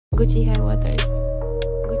Guccihighwaters.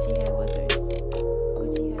 Guccihighwaters.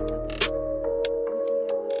 Guccihighwaters.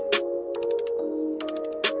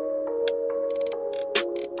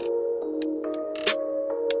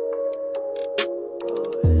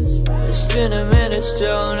 It's been a minute,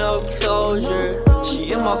 still no closure.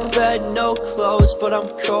 She in my bed, no clothes, but I'm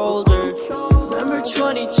colder. Remember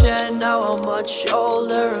 2010, now I'm much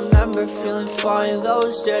older. Remember feeling fine,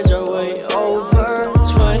 those days are way over.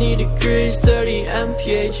 20 degrees, 30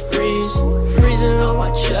 mph breeze, freezing on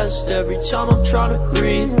my chest every time I'm trying to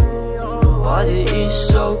breathe. Why the east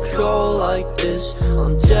so cold like this?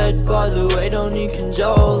 I'm dead, by the way, don't need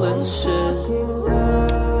condolences.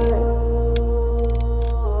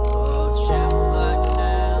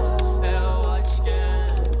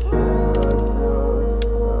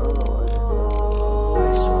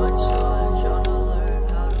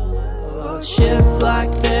 Chip black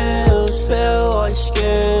nails, pale white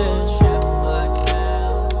skin.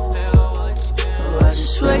 I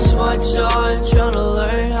just waste my time trying to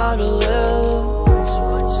learn how to live.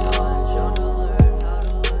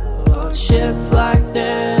 Chip black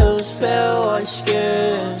nails, pale white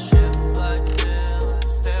skin.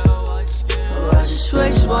 I just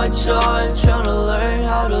waste my time trying to learn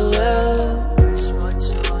how to live.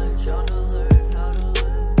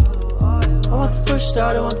 I want the push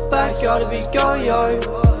start, I want the backyard to be goyard.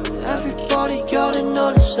 Everybody gotta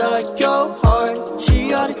notice that I go hard. She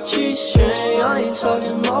got a G-string, I ain't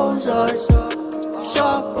talking Mozart.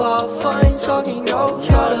 Top off, I ain't talking go.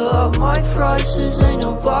 Gotta up my prices, ain't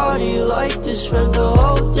nobody like this. Spend the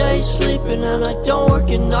whole day sleeping and I don't work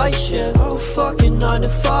a night shift. Oh fucking 9 to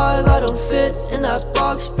 5, I don't fit in that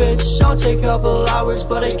box, bitch. Don't take a couple hours,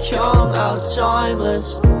 but I come out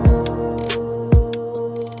timeless.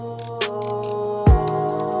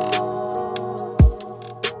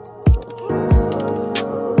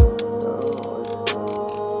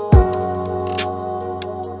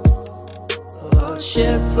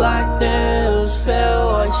 Chip black nails,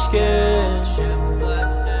 pale white skin.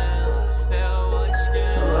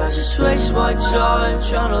 I just waste my time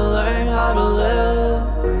trying to learn how to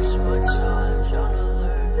live. Waste my time trying to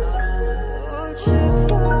learn how to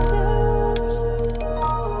live.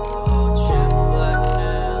 Chip black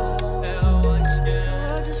nails, pale white skin.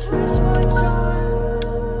 I just waste my time.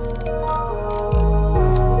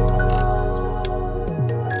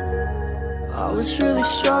 I was really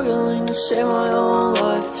struggling to save my own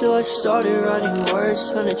life till I started writing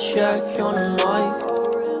words, trying to check on a mic.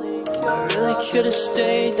 I really could've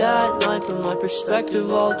stayed that night, but my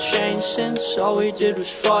perspective all changed since all we did was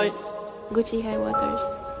fight. Guccihighwaters.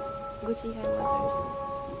 Guccihighwaters.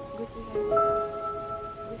 Guccihighwaters.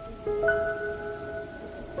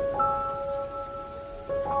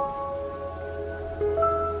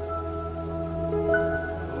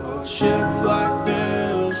 Chip black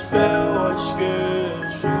nails, pale white skin.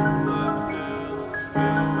 Chip black nails,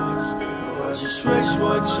 pale white skin. I just waste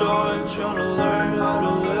my time trying to learn how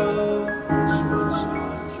to live. Waste my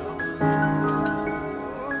time trying to learn how to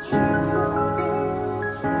live. Chip black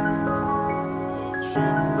nails,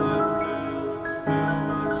 chip black